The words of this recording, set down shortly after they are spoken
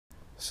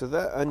So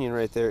that onion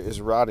right there is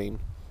rotting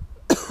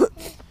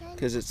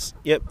because it's,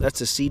 yep,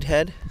 that's a seed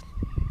head.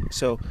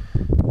 So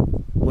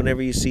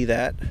whenever you see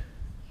that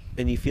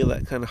and you feel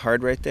that kind of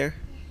hard right there,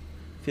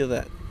 feel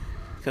that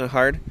kind of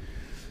hard,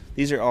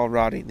 these are all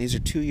rotting. These are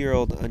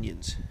 2-year-old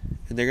onions,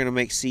 and they're going to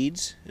make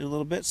seeds in a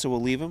little bit, so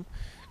we'll leave them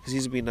because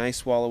these would be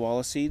nice Walla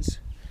Walla seeds.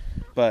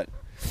 But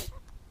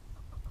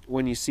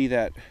when you see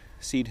that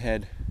seed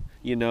head,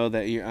 you know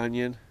that your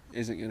onion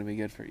isn't going to be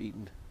good for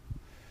eating.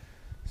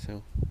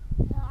 So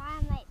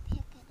I might pick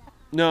it up.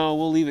 no,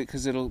 we'll leave it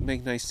because it'll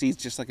make nice seeds,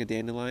 just like a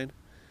dandelion.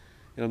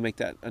 It'll make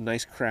that a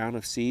nice crown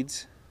of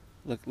seeds.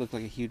 Look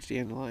like a huge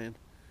dandelion.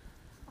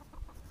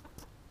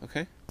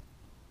 Okay?